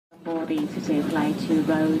Onboard easyJet flight to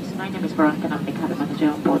roads. My name is Veronica and I'm the cabin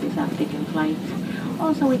manager on board this afternoon flight.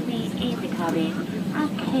 Also with me in the cabin are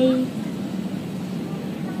Kate,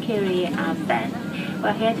 Kiri and Ben.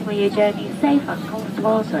 We're here to make your journey safe and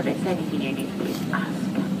comfortable, so if there's anything you need, please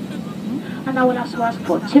ask. And I will also ask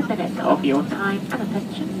for 2 minutes of your time and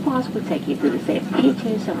attention whilst we take you through the safety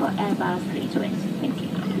features of our Airbus 320. Thank you.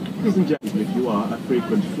 Ladies and gentlemen, if you are a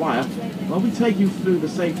frequent flyer, well, we take you through the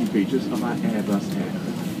safety features of our Airbus aircraft.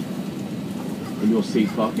 In your seat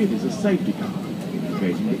pocket is a safety card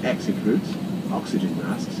indicating the exit routes, oxygen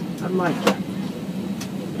masks and life jackets.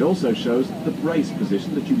 It also shows the brace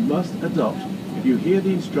position that you must adopt if you hear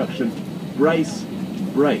the instruction, brace,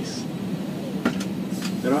 brace.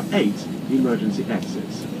 There are 8 emergency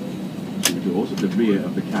exits. 2 doors at the rear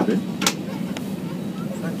of the cabin,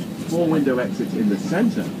 4 window exits in the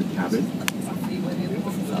centre of the cabin,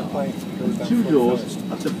 and 2 doors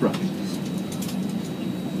at the front.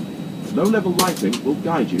 Low-level lighting will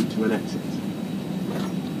guide you to an exit.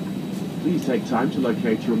 Please take time to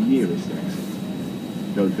locate your nearest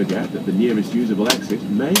exit. Don't forget that the nearest usable exit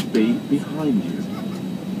may be behind you.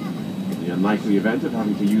 In the unlikely event of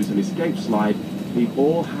having to use an escape slide, leave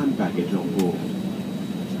all hand baggage on board.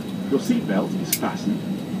 Your seatbelt is fastened,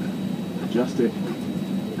 adjusted,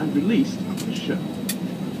 and released to show.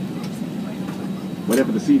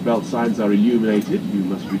 Whenever the seatbelt signs are illuminated, you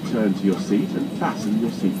must return to your seat and fasten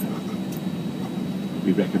your seatbelt.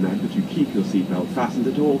 We recommend that you keep your seatbelt fastened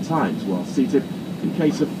at all times while seated in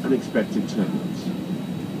case of unexpected turbulence.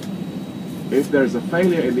 If there is a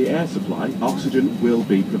failure in the air supply, oxygen will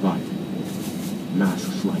be provided.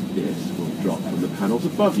 Masks like this will drop from the panels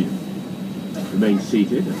above you. Remain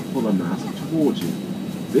seated and pull a mask towards you.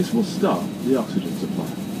 This will start the oxygen supply.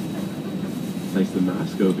 Place the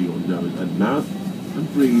mask over your nose and mouth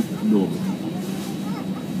and breathe normally.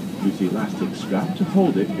 Use the elastic strap to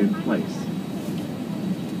hold it in place.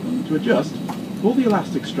 To adjust, pull the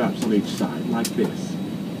elastic straps on each side like this.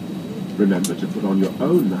 Remember to put on your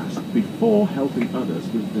own mask before helping others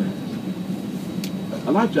with theirs.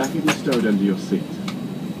 A life jacket is stowed under your seat.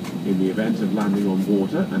 In the event of landing on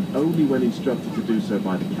water, and only when instructed to do so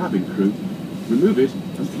by the cabin crew, remove it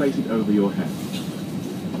and place it over your head.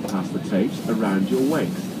 Pass the tapes around your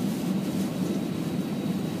waist.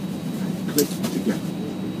 And clip together.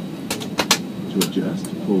 To adjust,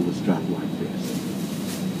 pull the strap like this.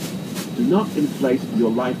 Do not inflate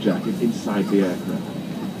your life jacket inside the aircraft.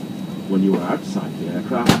 When you are outside the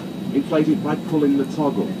aircraft, inflate it by pulling the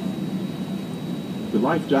toggle. If the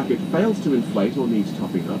life jacket fails to inflate or needs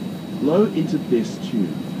topping up, blow into this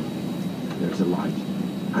tube. There is a light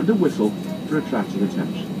and a whistle for attracting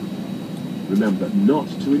attention. Remember not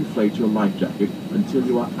to inflate your life jacket until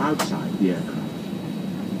you are outside the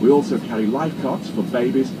aircraft. We also carry life cots for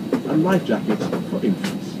babies and life jackets for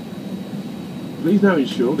infants. Please now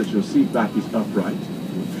ensure that your seat back is upright,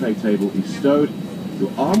 your tray table is stowed, your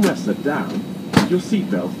armrests are down, and your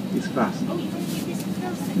seatbelt is fastened.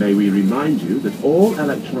 May we remind you that all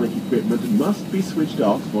electronic equipment must be switched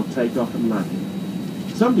off for takeoff and landing.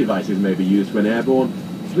 Some devices may be used when airborne.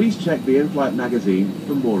 Please check the in-flight magazine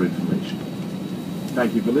for more information.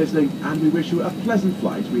 Thank you for listening, and we wish you a pleasant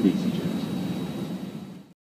flight with easyJet.